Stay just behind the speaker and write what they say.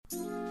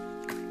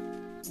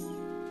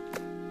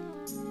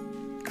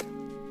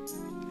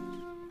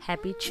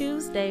Happy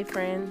Tuesday,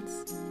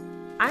 friends.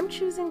 I'm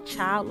choosing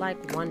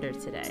childlike wonder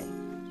today.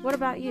 What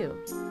about you?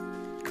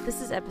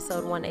 This is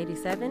episode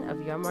 187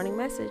 of Your Morning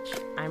Message.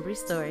 I'm Bree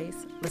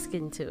Stories. Let's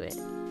get into it.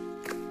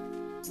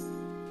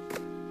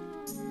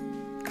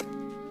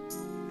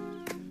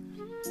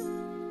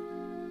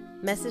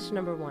 Message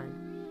number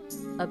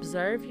 1.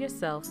 Observe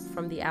yourself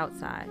from the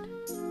outside.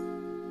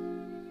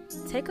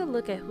 Take a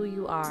look at who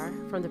you are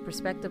from the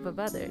perspective of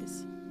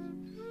others.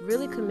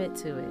 Really commit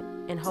to it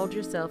and hold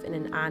yourself in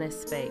an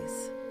honest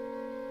space.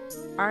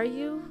 Are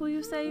you who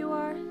you say you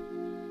are?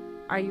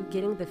 Are you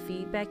getting the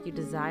feedback you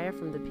desire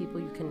from the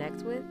people you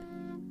connect with?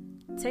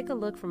 Take a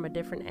look from a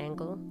different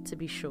angle to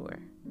be sure.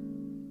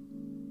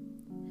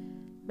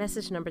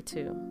 Message number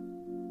 2.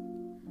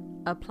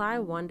 Apply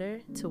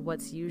wonder to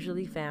what's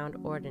usually found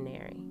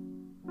ordinary.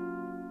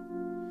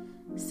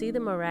 See the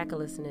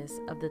miraculousness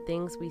of the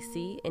things we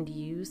see and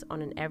use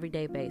on an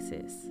everyday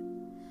basis.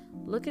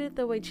 Look at it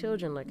the way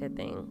children look at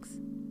things,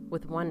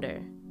 with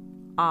wonder,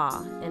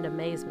 awe, and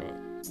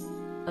amazement.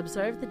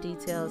 Observe the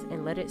details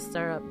and let it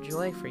stir up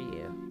joy for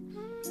you.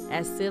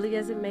 As silly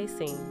as it may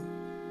seem,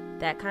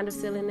 that kind of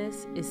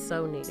silliness is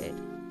so needed.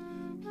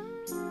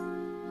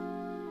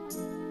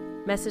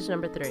 Message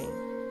number 3.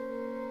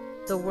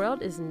 The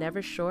world is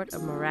never short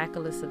of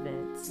miraculous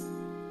events.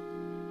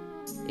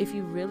 If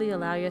you really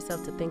allow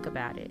yourself to think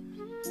about it,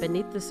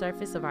 beneath the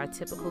surface of our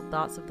typical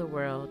thoughts of the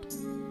world,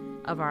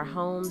 of our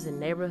homes and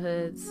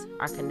neighborhoods,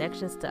 our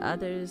connections to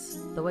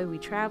others, the way we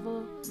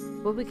travel,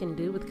 what we can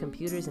do with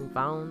computers and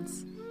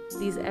phones,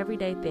 these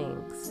everyday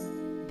things,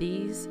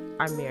 these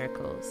are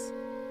miracles.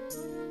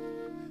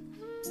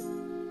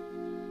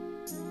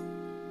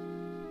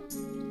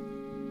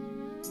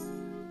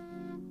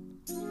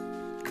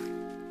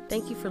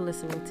 Thank you for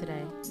listening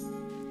today.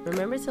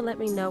 Remember to let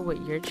me know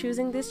what you're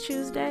choosing this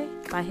Tuesday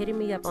by hitting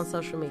me up on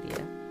social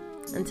media.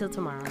 Until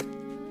tomorrow.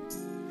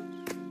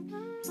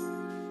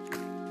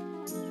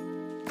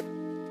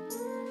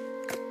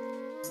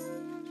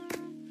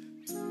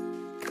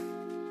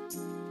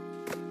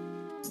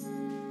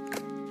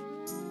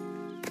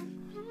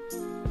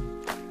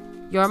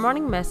 Your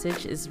Morning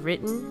Message is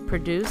written,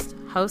 produced,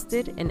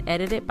 hosted, and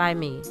edited by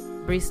me,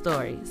 Bree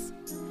Stories.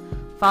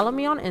 Follow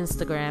me on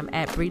Instagram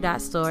at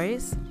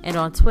Bree.stories and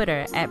on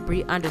Twitter at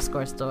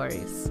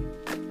Bree_stories.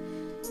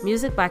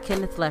 Music by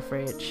Kenneth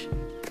Leffridge.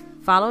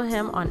 Follow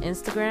him on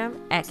Instagram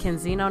at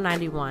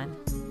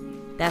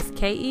Kenzino91. That's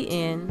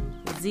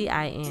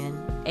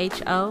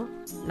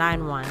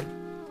KENZINHO91.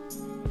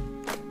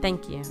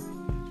 Thank you.